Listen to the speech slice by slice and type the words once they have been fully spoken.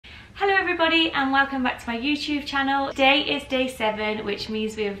everybody and welcome back to my YouTube channel. Today is day 7, which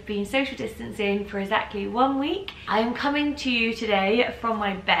means we have been social distancing for exactly 1 week. I am coming to you today from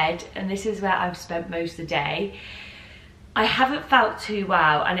my bed and this is where I've spent most of the day. I haven't felt too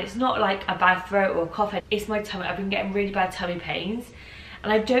well and it's not like a bad throat or a cough, it's my tummy. I've been getting really bad tummy pains.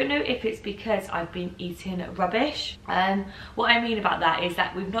 And I don't know if it's because I've been eating rubbish. What I mean about that is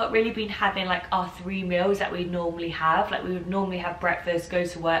that we've not really been having like our 3 meals that we normally have. Like we would normally have breakfast, go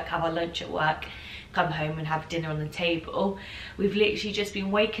to work, have our lunch at work, come home and have dinner on the table. We've literally just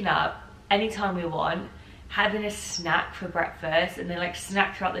been waking up anytime we want, having a snack for breakfast and then like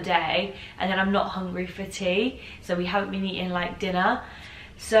snack throughout the day, and then I'm not hungry for tea. So we haven't been eating like dinner.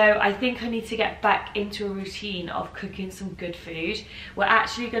 So I think I need to get back into a routine of cooking some good food. We're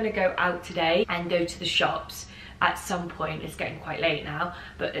actually going to go out today and go to the shops at some point. It's getting quite late now,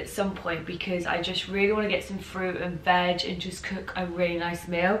 but at some point, because I just really want to get some fruit and veg and just cook a really nice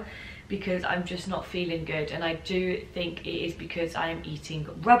meal because I'm just not feeling good, and I do think it is because I am eating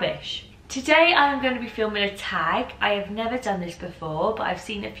rubbish. Today I'm going to be filming a tag. I have never done this before, but I've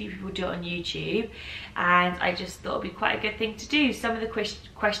seen a few people do it on YouTube and I just thought it'd be quite a good thing to do. Some of the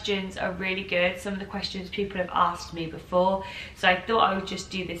questions are really good. Some of the questions people have asked me before. So I thought I would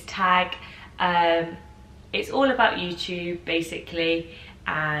just do this tag. It's all about YouTube basically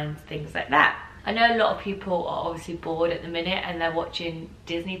and things like that. I know a lot of people are obviously bored at the minute and they're watching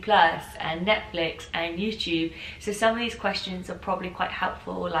Disney Plus and Netflix and YouTube. So some of these questions are probably quite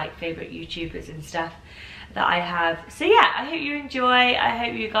helpful, like favourite YouTubers and stuff that I have. So yeah, I hope you enjoy. I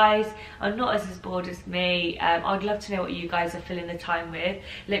hope you guys are not as bored as me. I'd love to know what you guys are filling the time with.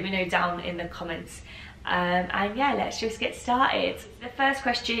 Let me know down in the comments. And yeah, let's just get started. The first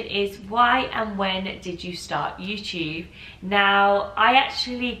question is, why and when did you start YouTube? Now, I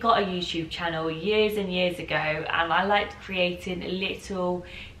actually got a YouTube channel years and years ago, and I liked creating little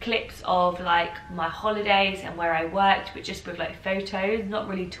clips of like my holidays and where I worked, but just with like photos, not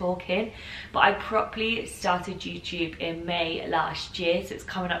really talking. But I properly started YouTube in May last year, so it's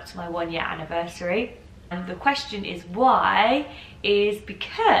coming up to my 1-year anniversary. And the question is why, is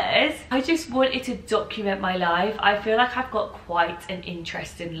because I just wanted to document my life. I feel like I've got quite an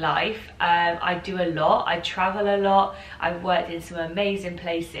interesting life. I do a lot, I travel a lot, I've worked in some amazing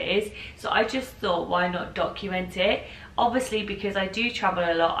places. So I just thought, why not document it? Obviously, because I do travel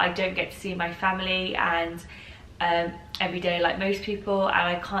a lot, I don't get to see my family and every day like most people, and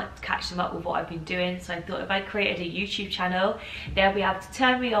I can't catch them up with what I've been doing. So I thought if I created a YouTube channel, they'll be able to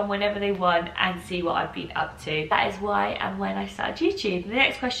turn me on whenever they want and see what I've been up to. That is why and when I started YouTube. The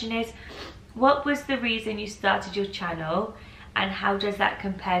next question is, what was the reason you started your channel and how does that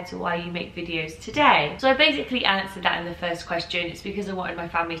compare to why you make videos today? So I basically answered that in the first question. It's because I wanted my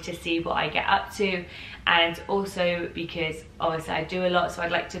family to see what I get up to, and also because obviously I do a lot, so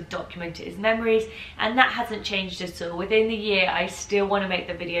I'd like to document it as memories, and that hasn't changed at all. Within the year, I still want to make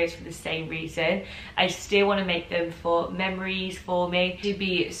the videos for the same reason. I still want to make them for memories for me. To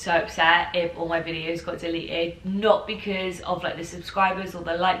be so upset if all my videos got deleted, not because of like the subscribers or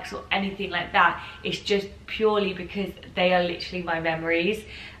the likes or anything like that. It's just purely because they are literally my memories.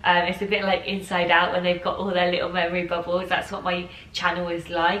 It's a bit like Inside Out when they've got all their little memory bubbles. That's what my channel is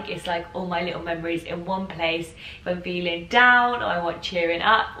like. It's like all my little memories in one place. If I'm feeling down or I want cheering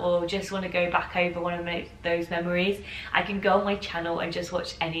up or just want to go back over one of those memories, I can go on my channel and just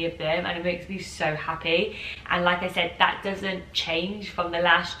watch any of them, and it makes me so happy. And like I said, that doesn't change from the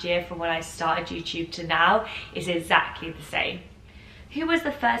last year, from when I started YouTube to now. It's exactly the same. Who was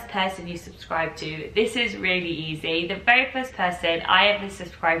the first person you subscribed to? This is really easy. The very first person I ever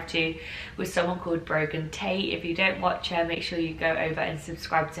subscribed to was someone called Brogan Tate. If you don't watch her, make sure you go over and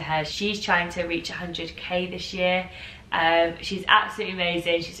subscribe to her. She's trying to reach 100k this year. She's absolutely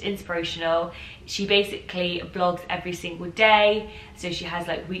amazing. She's inspirational. She basically vlogs every single day. So she has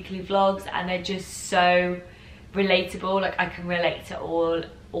like weekly vlogs and they're just so relatable. Like I can relate to all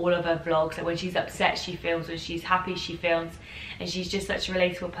of her vlogs. Like when she's upset she films, when she's happy she films, and she's just such a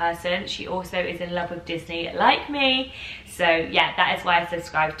relatable person. She also is in love with Disney like me, so yeah, that is why I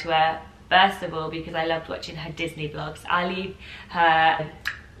subscribed to her. First of all, because I loved watching her Disney vlogs. I'll leave her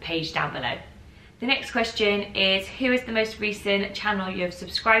page down below. The next question is, who is the most recent channel you have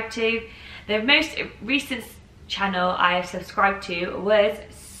subscribed to? The most recent channel I have subscribed to was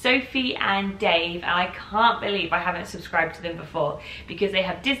Sophie and Dave, and I can't believe I haven't subscribed to them before because they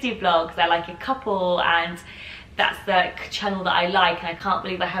have Disney vlogs. They're like a couple and that's the channel that I like, and I can't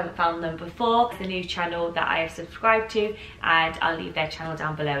believe I haven't found them before. It's the new channel that I have subscribed to, and I'll leave their channel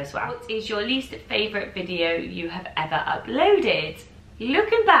down below as well. What is your least favourite video you have ever uploaded?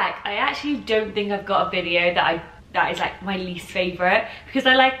 Looking back, I actually don't think I've got a video that is like my least favourite, because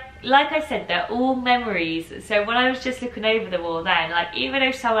I like like I said, they're all memories. So when I was just looking over them all then, like even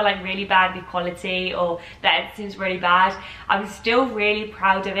though some are like really badly quality or the editing's really bad, I'm still really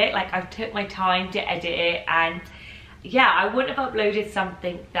proud of it. Like I've took my time to edit it, and yeah, I wouldn't have uploaded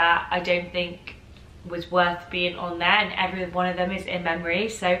something that I don't think was worth being on there, and every one of them is in memory.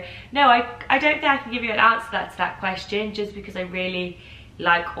 So no, I don't think I can give you an answer to that question, just because I really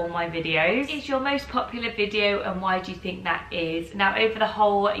like all my videos. Is your most popular video, and why do you think that is? Now over the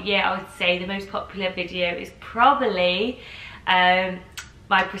whole year, I would say the most popular video is probably my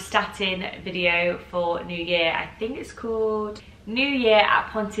prestatyn video for New Year. I think it's called New Year at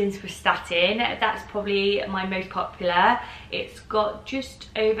Pontins Prestatyn. That's probably my most popular. It's got just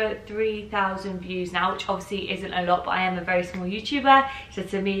over 3,000 views now, which obviously isn't a lot, but I am a very small YouTuber, so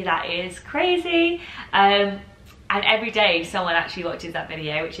to me that is crazy. And every day someone actually watches that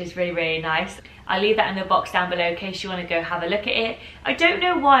video, which is really, really nice. I'll leave that in the box down below in case you want to go have a look at it. I don't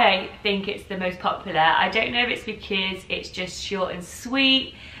know why I think it's the most popular. I don't know if it's because it's just short and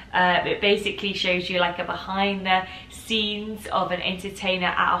sweet. It basically shows you like a behind the scenes of an entertainer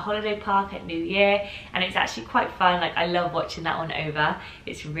at a holiday park at New Year, and it's actually quite fun. Like I love watching that one over.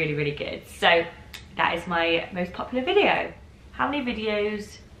 It's really, really good. So that is my most popular video. How many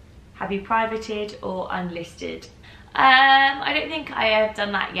videos have you privated or unlisted? I don't think I have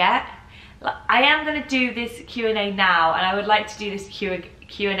done that yet. I am going to do this Q&A now, and I would like to do this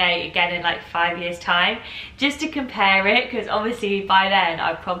Q&A again in like 5 years time, just to compare it, because obviously by then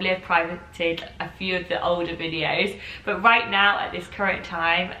I probably have privated a few of the older videos, but right now at this current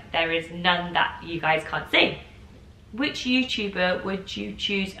time there is none that you guys can't see. Which YouTuber would you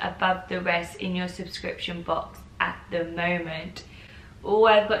choose above the rest in your subscription box at the moment? Oh,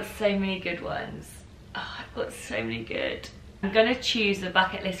 I've got so many good ones. Oh, I've got so many good. I'm gonna choose the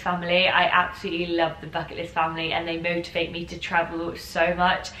Bucket List family. I absolutely love the Bucket List family, and they motivate me to travel so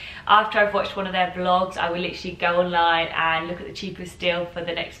much. After I've watched one of their vlogs, I will literally go online and look at the cheapest deal for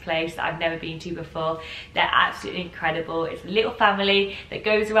the next place that I've never been to before. They're absolutely incredible. It's a little family that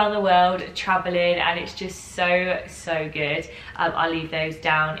goes around the world traveling, and it's just so, so good. I'll leave those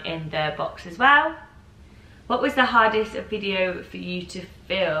down in the box as well. What was the hardest video for you to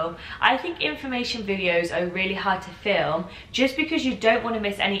film? I think information videos are really hard to film, just because you don't want to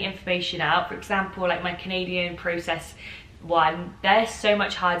miss any information out. For example, like my Canadian process one, they're so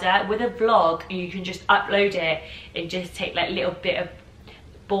much harder. With a vlog, you can just upload it and just take like little bit of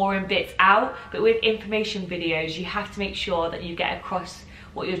boring bits out. But with information videos, you have to make sure that you get across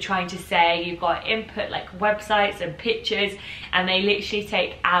what you're trying to say. You've got input like websites and pictures, and they literally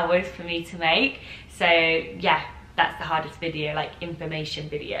take hours for me to make. So yeah, that's the hardest video, like information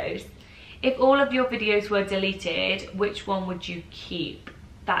videos. If all of your videos were deleted, which one would you keep?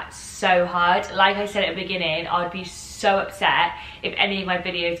 That's so hard. Like I said at the beginning, I'd be so upset if any of my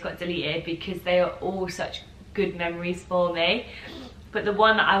videos got deleted, because they are all such good memories for me. But the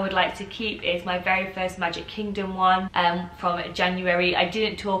one that I would like to keep is my very first Magic Kingdom one from January. I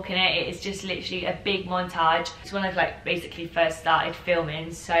didn't talk in it. It's just literally a big montage. It's when I've like basically first started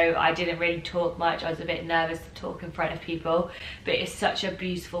filming, so I didn't really talk much. I was a bit nervous to talk in front of people, but it's such a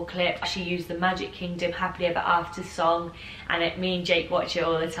beautiful clip. I actually use the Magic Kingdom Happily Ever After song, and me and Jake watch it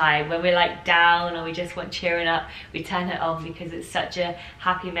all the time. When we're like down or we just want cheering up, we turn it on because it's such a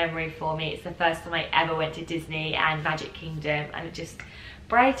happy memory for me. It's the first time I ever went to Disney and Magic Kingdom, and it just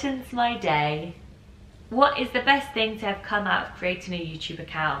brightens my day. What is the best thing to have come out of creating a YouTube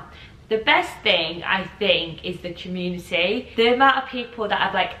account? The best thing, I think, is the community. The amount of people that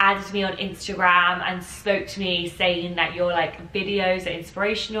have like added me on Instagram and spoke to me saying that your like videos are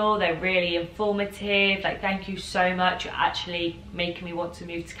inspirational, they're really informative, like thank you so much, you're actually making me want to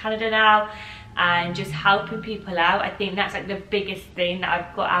move to Canada now, and just helping people out. I think that's like the biggest thing that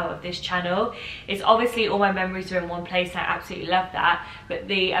I've got out of this channel. Is obviously all my memories are in one place, and I absolutely love that, but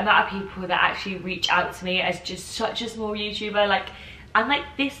the amount of people that actually reach out to me as just such a small YouTuber, like I'm like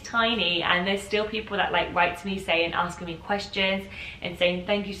this tiny, and there's still people that like write to me saying, asking me questions and saying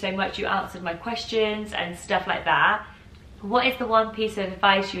thank you so much, you answered my questions and stuff like that. What is the one piece of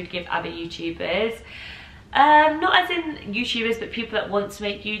advice you would give other YouTubers? Not as in YouTubers, but people that want to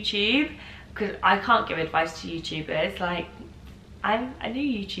make YouTube, because I can't give advice to YouTubers, like I'm a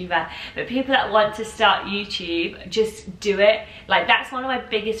new YouTuber, but people that want to start YouTube, just do it. Like that's one of my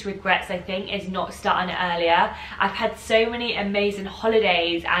biggest regrets, I think, is not starting it earlier. I've had so many amazing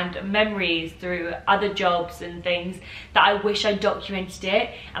holidays and memories through other jobs and things that I wish I documented it,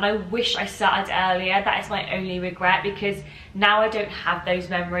 and I wish I started earlier. That is my only regret, because now I don't have those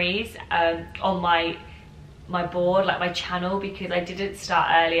memories on my board, like my channel, because I didn't start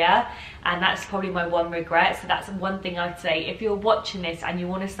earlier. and that's probably my one regret. So that's one thing I'd say, if you're watching this and you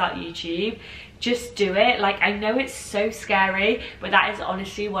want to start YouTube, just do it. Like, I know it's so scary, but that is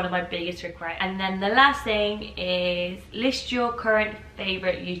honestly one of my biggest regrets. And then the last thing is list your current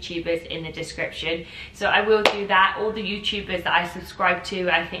favorite YouTubers in the description. So I will do that. All the YouTubers that I subscribe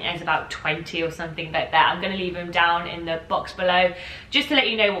to, I think there's about 20 or something like that. I'm going to leave them down in the box below just to let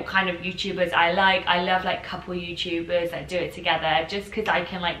you know what kind of YouTubers I like. I love like couple YouTubers that do it together, just because I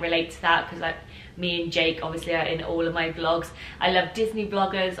can like relate to that, because like me and Jake obviously are in all of my vlogs. I love Disney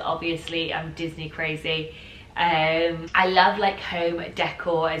vloggers, obviously I'm Disney crazy. I love like home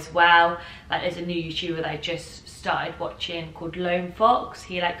decor as well. Like there's a new YouTuber that I just started watching called Lone Fox.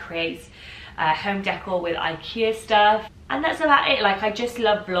 He like creates home decor with IKEA stuff. And that's about it. Like, I just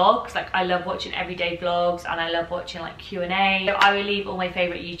love vlogs. Like, I love watching everyday vlogs, and I love watching like Q&A. So I will leave all my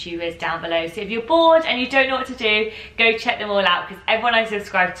favorite YouTubers down below. So if you're bored and you don't know what to do, go check them all out, because everyone I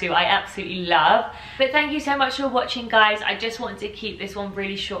subscribe to I absolutely love. But thank you so much for watching, guys. I just wanted to keep this one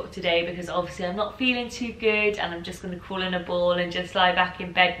really short today, because obviously I'm not feeling too good and I'm just going to crawl in a ball and just lie back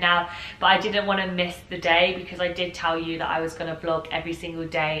in bed now. But I didn't want to miss the day, because I did tell you that I was going to vlog every single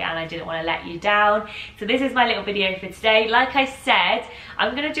day, and I didn't want to let you down. So this is my little video for today. Like I said,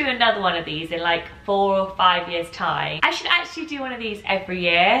 I'm gonna do another one of these in like 4 or 5 years time. I should actually do one of these every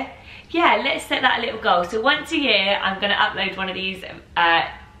year. Yeah, let's set that a little goal. So once a year I'm gonna upload one of these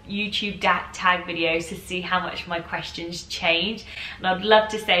YouTube tag videos to see how much my questions change, and I'd love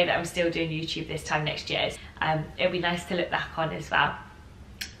to say that I'm still doing YouTube this time next year. It'll be nice to look back on as well.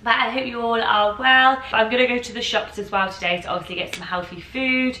 But I hope you all are well. I'm gonna go to the shops as well today to obviously get some healthy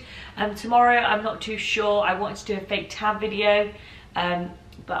food. Tomorrow I'm not too sure. I want to do a fake tan video,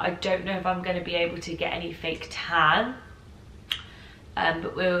 but I don't know if I'm gonna be able to get any fake tan.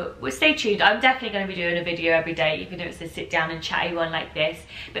 But we'll stay tuned. I'm definitely going to be doing a video every day, even though it's a sit down and chatty one like this.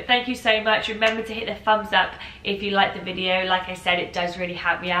 But thank you so much. Remember to hit the thumbs up if you like the video. Like I said, it does really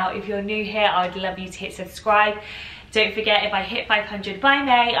help me out. If you're new here, I would love you to hit subscribe. Don't forget, if I hit 500 by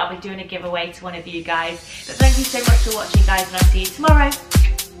May, I'll be doing a giveaway to one of you guys. But thank you so much for watching, guys, and I'll see you tomorrow.